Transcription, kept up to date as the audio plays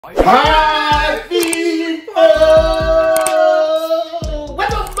Hi people!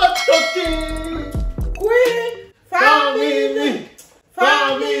 What up, talking? Queen family.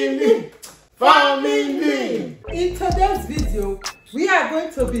 In today's video, we are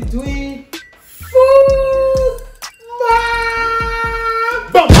going to be doing food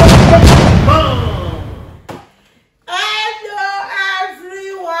mukbang. Hello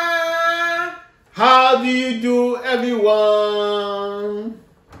everyone. How do you do, everyone?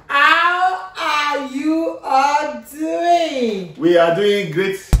 How are you all doing? We are doing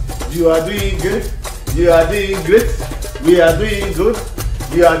great. You are doing great. You are doing great. We are doing good.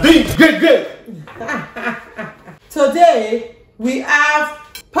 You are doing great. Today we have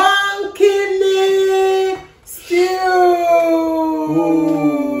pumpkin leaf stew.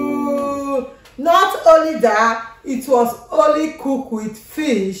 Ooh. Not only that, it was only cooked with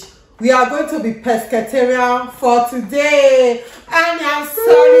fish. We are going to be pescatarian for today, and I'm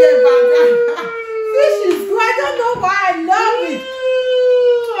sorry about that. Fish is good. I don't know why I love it.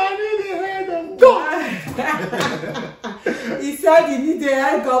 I need a head of goat. He said he needs a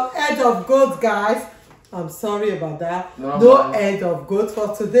head of goat, guys. I'm sorry about that. No head of goat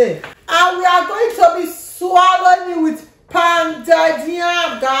for today. And we are going to be swallowing it with pounded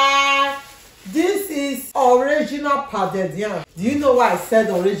yam, guys. This is original pounded yam. Do you know why I said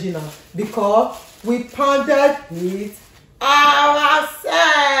original? Because we pounded it ourselves.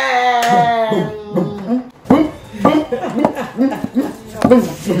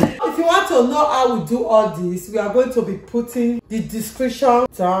 If you want to know how we do all this, we are going to be putting the description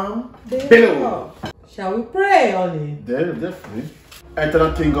down below. Shall we pray on it? Definitely.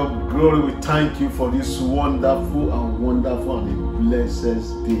 Eternal King of Glory, we thank you for this wonderful and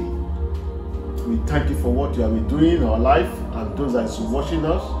blessed day. We thank you for what you have been doing in our life and those that is watching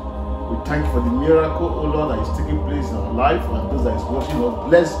us. We thank you for the miracle, oh Lord, that is taking place in our life and those that is watching us.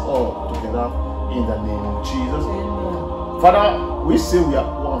 Bless all together in the name of Jesus. Amen. Father, we say we are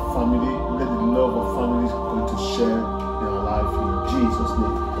one family. Let the love of families go to share in our life in Jesus'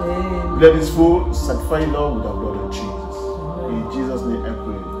 name. Amen. Let this food sanctify Lord with the blood of Jesus. Amen. In Jesus' name I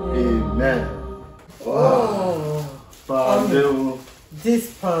pray. Amen. Oh. Pando. This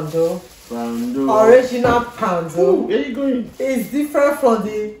pando. Pando. Original pando. Where are you going? It's different from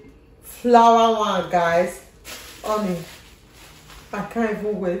the flour one, guys. Honey, I can't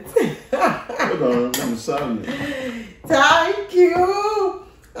even wait. Hold on, I'm sorry. Thank you.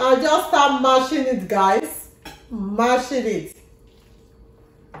 I'll just start mashing it, guys. Mashing it.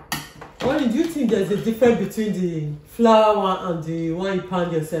 Honey, do you think there's a difference between the flour one and the one you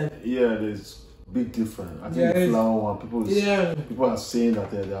pound yourself? Yeah, there's big difference. I think the flour one, people are saying that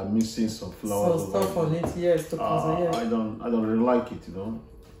they are missing some flour. Some stuff on it, yes. I don't really like it, you know.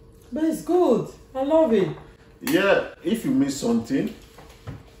 But it's good. I love it. Yeah, if you miss something,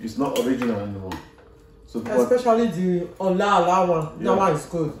 it's not original anymore. So especially the Ola one. Yeah. That one is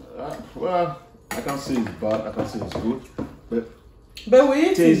good. Well, I can say it's bad. I can say it's good, but we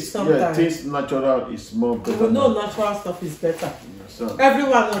eat it sometimes. Yeah, taste natural is more better. We know natural stuff is better. Yes,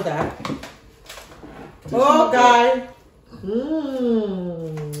 everyone know that. Oh, guys.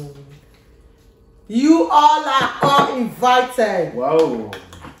 You all are all invited. Wow.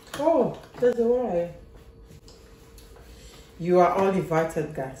 Oh, there's a why. You are all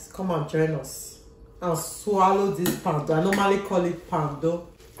invited, guys. Come and join us and swallow this pando. I normally call it pando.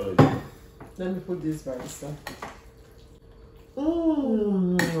 Oh, yeah. Let me put this by itself.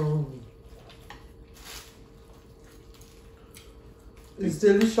 It's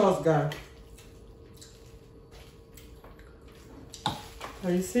delicious, guys.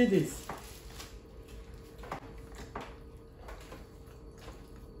 Can you see this?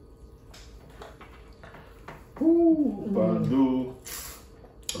 Pando.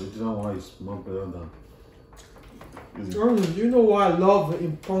 Original one is more better than. You know what I love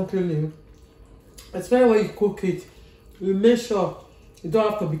in pumpkin leaf? Especially when you cook it, you make sure you don't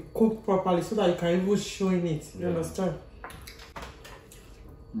have to be cooked properly so that you can even show in it. You understand?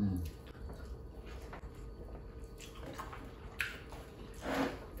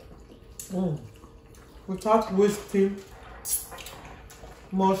 Without wasting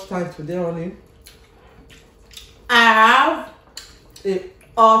much time today on it, I have a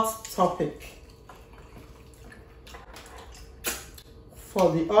hot topic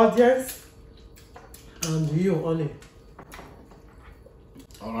for the audience and you on it.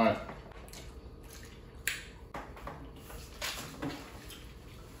 All right.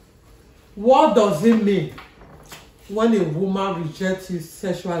 What does it mean when a woman rejects you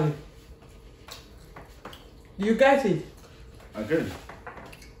sexually? Do you get it? I get it.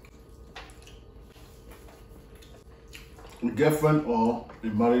 a girlfriend or a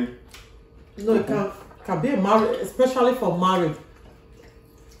married. No, it can be a married, especially for married.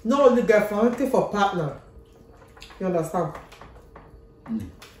 Not only girlfriend, only for partner. You understand?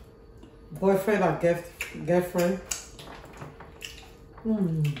 Boyfriend and girlfriend.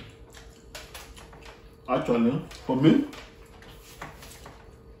 Actually, for me,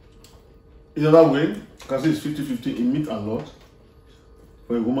 in another way, because it's 50-50, it means a lot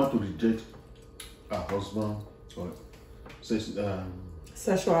for a woman to reject her husband or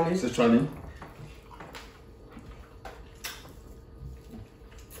sexually.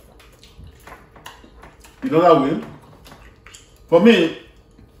 In another way, for me,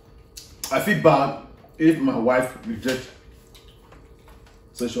 I feel bad if my wife rejects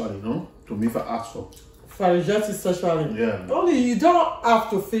sexually, to me if I ask for. If I reject it sexually? Yeah. Only you don't have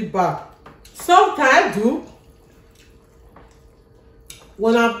to feel bad. Sometimes I do.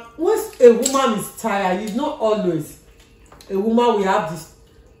 When a woman is tired, it's not always. A woman will have this,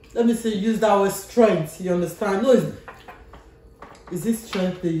 let me say, use that word strength. You understand? No, is this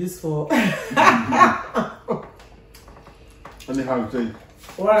strength they use for? Anyhow you think.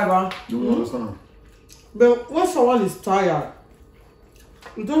 Whatever. You will understand. But when someone is tired,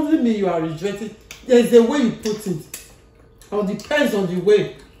 it doesn't mean you are rejecting. There's a way you put it. Or depends on the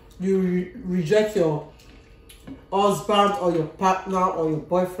way you reject your husband or your partner or your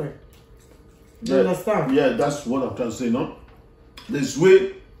boyfriend. You understand? Yeah, that's what I'm trying to say, no? There's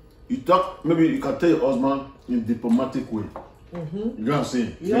way you talk, maybe you can tell your husband in a diplomatic way. You know what I'm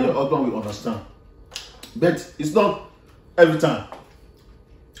saying? Yeah. So your husband will understand. But it's not every time.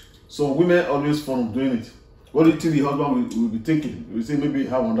 So women always fond of doing it. What do you think the husband will be thinking? He will say maybe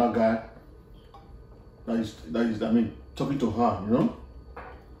have another guy that is I mean, talking to her, you know?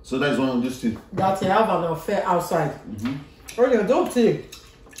 So that's one of these things. That he have an affair outside. Only I don't think,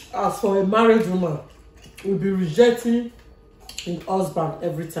 as for a married woman, will be rejecting his husband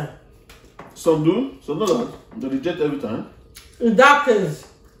every time. Some do, some don't. They reject every time. In that case,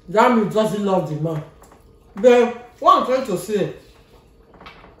 that means doesn't love the man. But what I'm trying to say,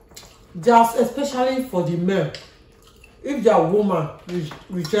 just especially for the men, if their woman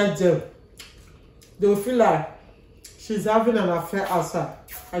rejects them, they will feel like she's having an affair outside.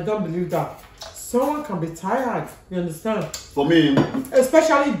 I don't believe that. Someone can be tired, you understand? For me,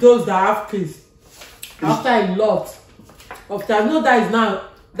 especially those that have kids. After a lot of time, no,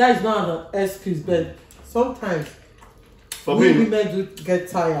 that is not an excuse, but sometimes for me, women do get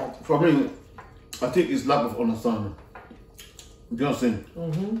tired. For me, I think it's lack of understanding. You know what I'm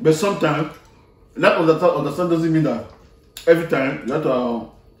saying? But sometimes lack of understanding doesn't mean that every time you have to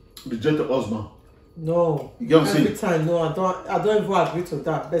reject the husband. No, you know what I'm saying? Every time, no, I don't even agree to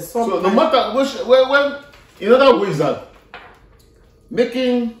that. But sometimes, so no matter when in other ways that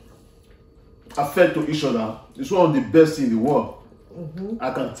making affect to each other is one of the best in the world.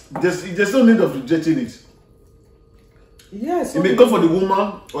 There's no need of rejecting it. Yes, it may come for the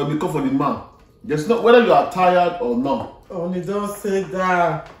woman or it may come for the man. There's not whether you are tired or not. Only don't say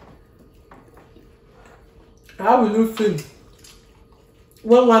that. How will you feel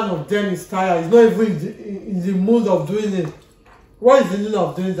when one of them is tired? He's not even in the mood of doing it. What is the need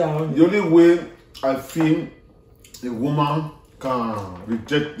of doing that? The only way I feel a woman can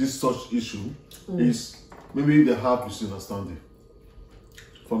reject this such issue is maybe they have misunderstanding.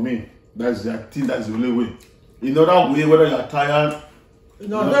 For me, I think that's the only way. In other way, whether you are tired.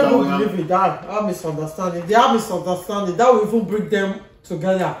 No, they don't believe in that. Have misunderstanding. They have misunderstanding. That will even bring them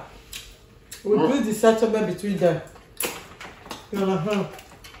together. We build the settlement between them. You know.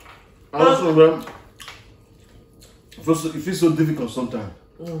 Also, it feels so difficult sometimes.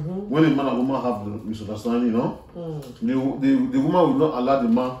 When a man and woman have the misunderstanding, you know, the woman will not allow the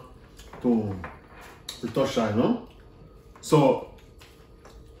man to touch her, you know. So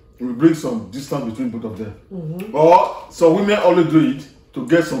we bring some distance between both of them. Or so women always do it to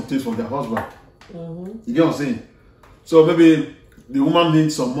get some things from their husband. You get what I'm saying? So maybe the woman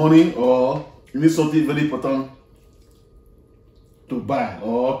needs some money or you need something very important to buy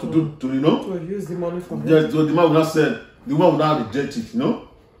or to do, to, you know, to use the money from them. So the man will not say, the woman will not reject it, you know.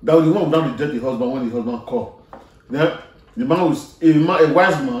 That the woman will not reject the husband when the husband call. Then the man will, a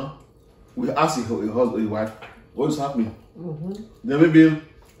wise man will ask his wife, what is happening? Then maybe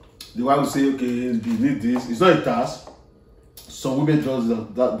the wife will say, okay, you need this. It's not a task. Some women does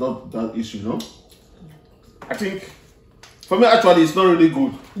that issue, you know. I think for me actually it's not really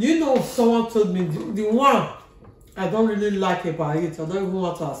good. You know, someone told me the one I don't really like about it, I don't even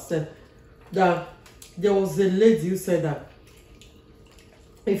want to accept, that there was a lady who said that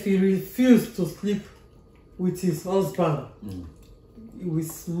if he refused to sleep with his husband, he will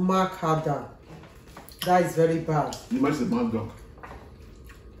smack her down. That is very bad. The man is a mad dog.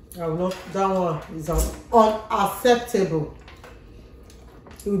 I will not. That one is unacceptable.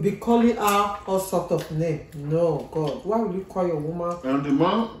 He will be calling her all sort of name. No, God. Why will you call your woman? And the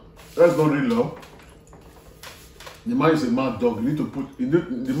man, that's not real love. The man is a mad dog. You need to put. The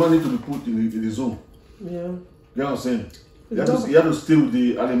man needs to be put in the zone. Yeah. You know what I'm saying? You have to stay with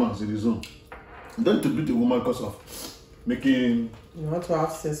the animals in the zone. You don't need to beat the woman because of making. You want to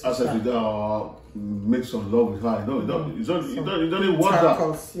have sex with her or make some love with her. No, you don't even want that.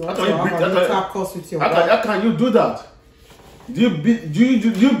 You want to have an intercourse with your wife. How can you do that? Do you beat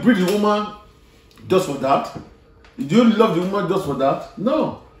the woman just for that? Do you love the woman just for that?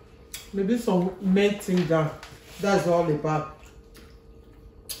 No. Maybe some men think that's all about.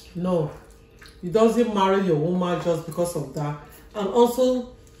 No. You doesn't marry your woman just because of that. And also,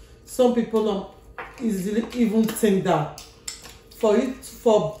 some people don't easily even think that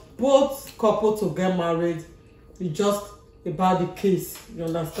for both couples to get married, it's just about the case. You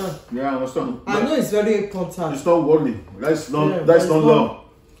understand? Yeah, I understand. I know it's very important. It's not worldly. That's not love. That's not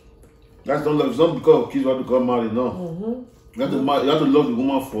love. It's not because of kids you have to get married. No. You have to love the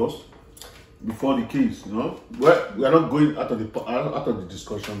woman first before the kids. You know. We are not going out of the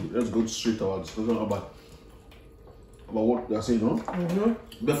discussion. Let's go straight to our discussion about what they are saying. No.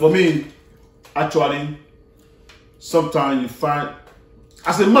 But for me, actually, sometimes you find,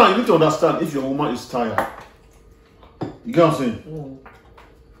 as a man, you need to understand if your woman is tired. You get what I'm saying?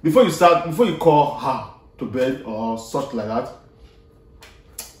 Before you call her to bed or such like that,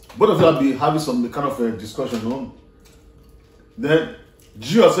 both of you will be having some kind of a discussion, no? Then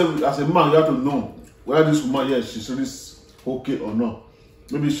you yourself, as a man, you have to know whether this woman, yes, she's really okay or not.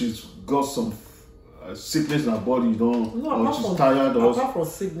 Maybe she's got some sickness in her body, you know, or she's tired. Apart from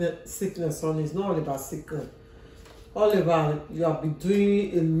sickness, son, it's not all about sickness. All about you have been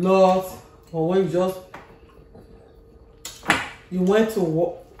doing a lot, or when you went to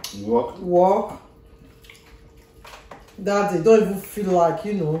work. That they don't even feel like,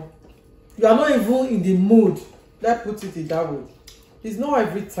 you know, you are not even in the mood. Let's put it that way. It's not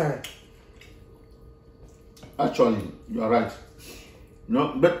every time. Actually, you are right.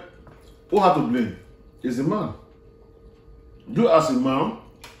 No, but who have to blame? Is the man. You as a man,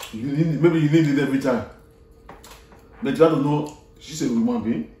 maybe you need it every time. But you have to know she's a human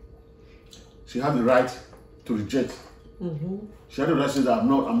being. She has the right to reject. She has the right to say that I'm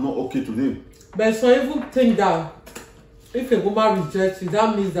not okay today. But some even think that if a woman rejects you,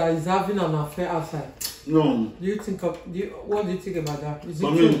 that means that he's having an affair outside. No. What do you think about that? Is it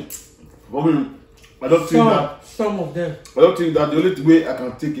true? For me, I don't think that. Some of them. I don't think that the only way I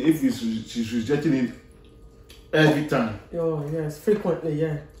can take it if she's rejecting it every time. Oh yes, frequently,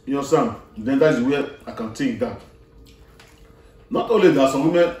 yeah. You understand? Then that's where I can think that. Not only that,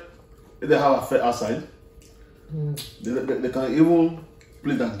 some women, if they have affair outside, they can even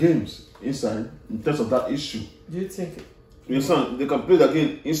play their games inside in terms of that issue. Do you think? You understand? They can play the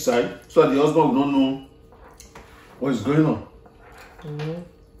game inside so that the husband will not know what is going on.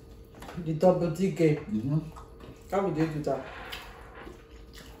 The double D game. How would they do that?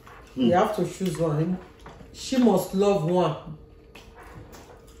 You have to choose one. She must love one.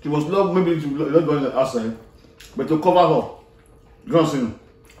 She must love, maybe she not going outside, but to cover her. You know what I'm saying?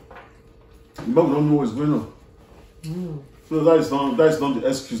 The man don't know what's going on. So that is not the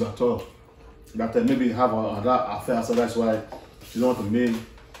excuse at all. That maybe have that affair, so that's why she don't want to make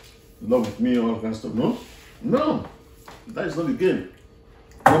love with me or all kinds of stuff. No, that is not the game.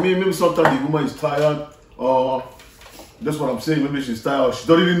 I mean, maybe sometimes the woman is tired, or that's what I'm saying. Maybe she's tired, or she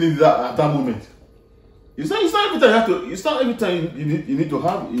don't really need that at that moment. It's not every time you have to. It's not every time you need to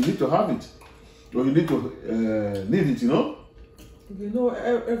have. You need to have it, or you need to need it. You know. You know,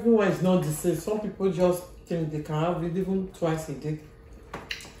 everyone is not the same. Some people just think they can have it even twice a day.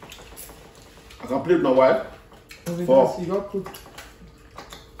 I can play with my wife for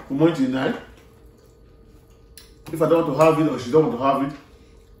morning till night. If I don't want to have it or she don't want to have it,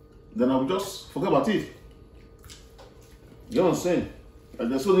 then I will just forget about it. You know what I'm saying?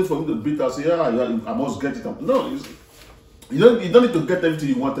 And there's no need for me to beat her and say, yeah, I must get it. No, you don't need to get everything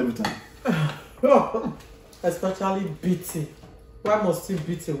you want every time. Especially beating. Why must you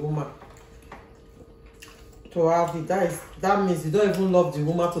beat a woman? To have it, that means you don't even love the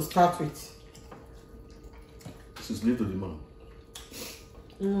woman to start with. This is leave to the man.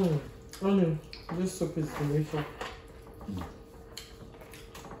 Only this soup is delicious.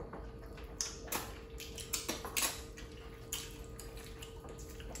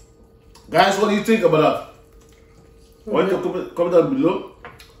 Guys, what do you think about that? Why don't you comment down below?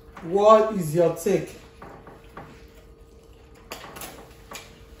 What is your take?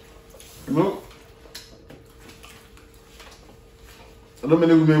 You know, Not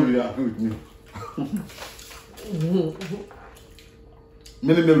many women will agree with me.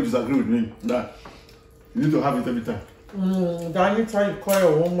 Many men will disagree with me that you need to have it every time. The only time you call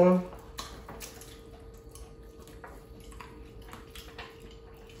your woman,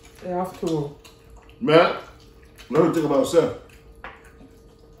 you have to. Man, let me think about yourself.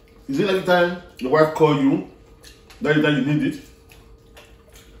 Is it every time your wife calls you, that you need it?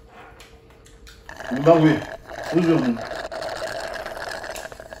 In that way, who's your home?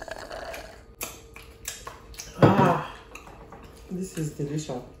 This is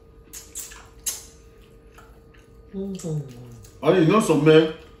delicious. And you know some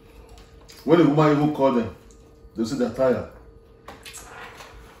men, when a woman even call them, they say they're tired.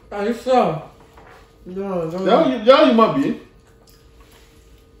 Are you sure? No. Yeah, you might be.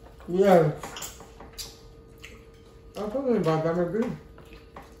 Yeah. I'm talking about that, maybe.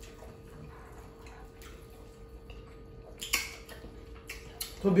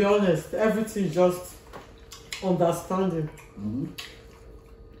 To be honest, everything is just understanding.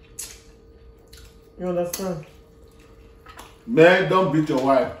 You understand? Men, don't beat your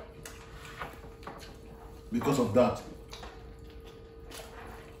wife because of that.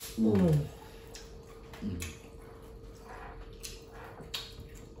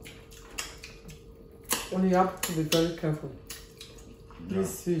 Only you have to be very careful. Yeah.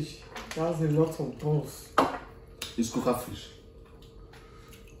 This fish has a lot of bones. It's coca fish.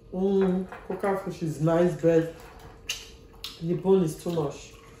 Coca fish is nice, but the bone is too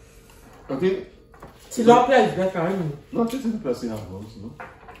much. I think tilapia is better, I know. No, tilapia still have bones, no?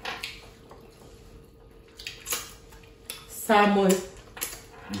 Salmon.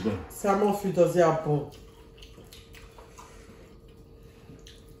 Salmon fish doesn't have bone.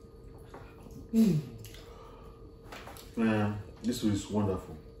 Man, this is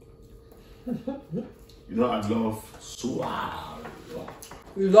wonderful. You know, I love swallow.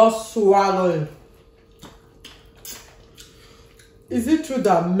 You love swallowing. Is it true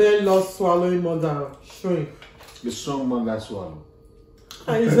that men love swallowing more than chewing? The strong man that swallow.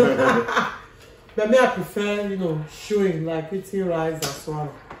 But me, I prefer, chewing, like eating rice and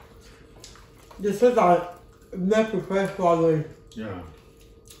swallow. They say that men prefer swallowing. Yeah.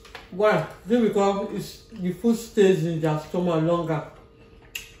 Why? Is it because the food stays in their stomach longer?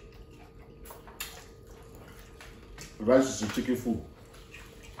 Rice is a chicken food.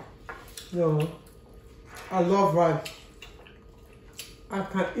 No. I love rice. I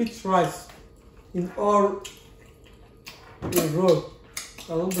can eat rice in all the road.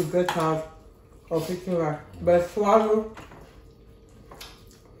 I won't be get tired of eating rice. But swallow,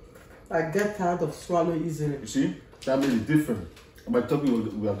 I get tired of swallow easily. You see, that made it different. My topic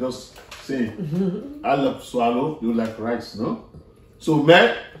we are just saying, I love swallow, you like rice, no? So,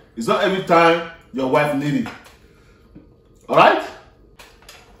 man, it's not every time your wife needs it. All right?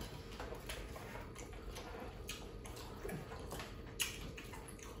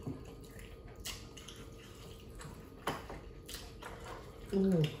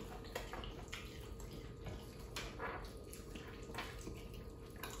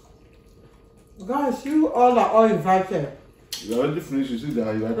 Guys, you all are all invited. You already finished, you see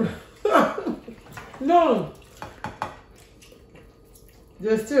that you invited. No.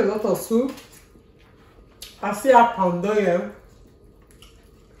 There's still a lot of soup. I see a pounded yam.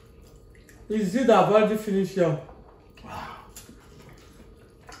 Is it that I've already finished here? Wow.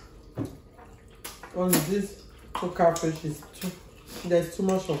 Only this coca fish is there's too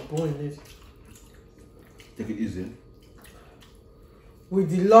much of bone in it. Take it easy. With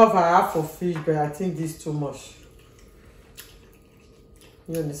the love I have for fish, but I think this is too much.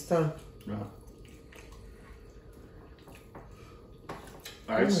 You understand? Yeah.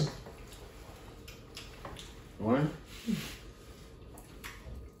 Nice. Right?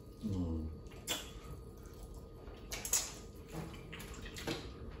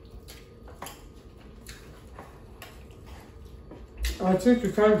 I think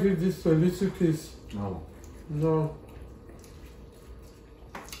you can't give this to a little piece. No. No.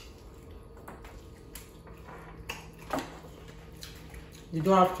 You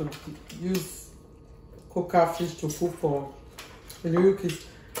don't have to use coca fish to cook for a little piece.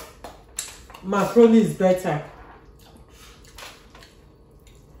 Macaroni is better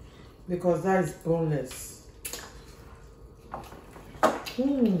because that is boneless.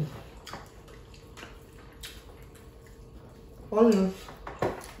 Onions.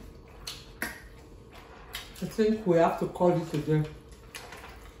 I think we have to call it today.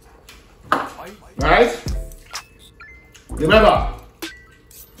 Guys, remember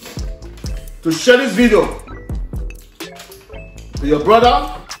to share this video to your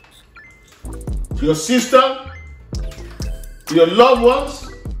brother, to your sister, your loved ones,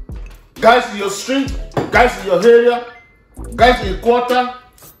 guys in your street, guys in your area, guys in your quarter,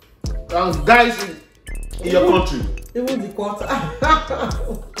 and guys in your country. Even the quarter.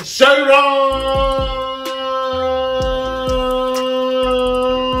 Share it around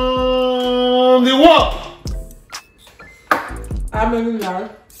the world. How many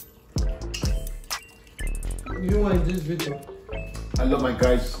likes you want in this video? I love my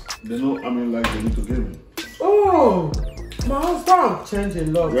guys. They know how many likes they need to give me. Oh, my husband changed a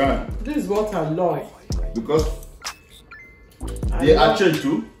lot. Yeah. This is what I love. Because they are changed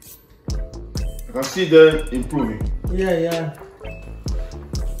too. I can see them improving. Yeah.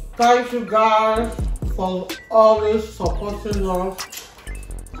 Thank you guys for always supporting us.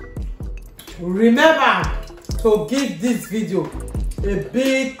 Remember to give this video a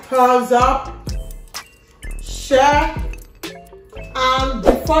big thumbs up, share, and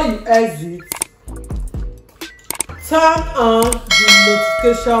before you exit, turn on the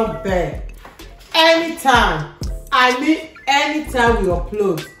notification bell. Anytime we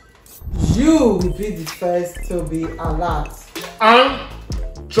upload, you will be the first to be alert. And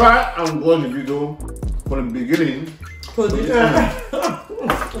try and watch the video from the beginning to the end.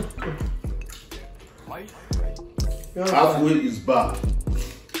 Halfway is bad,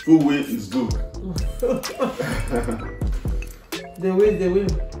 full way is good. They win.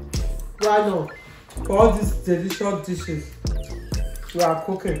 Why not? For all these delicious dishes we are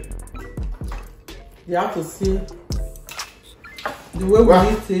cooking, you have to see the way we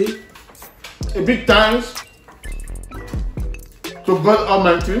eat it. A big thanks to God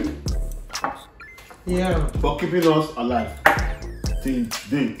Almighty, for keeping us alive till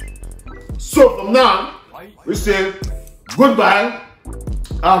today. So from now, we say goodbye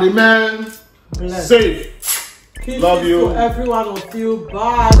and remain safe. Peace. Love you. To every one of you.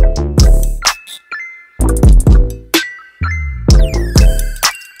 Bye.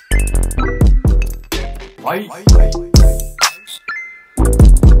 Bye.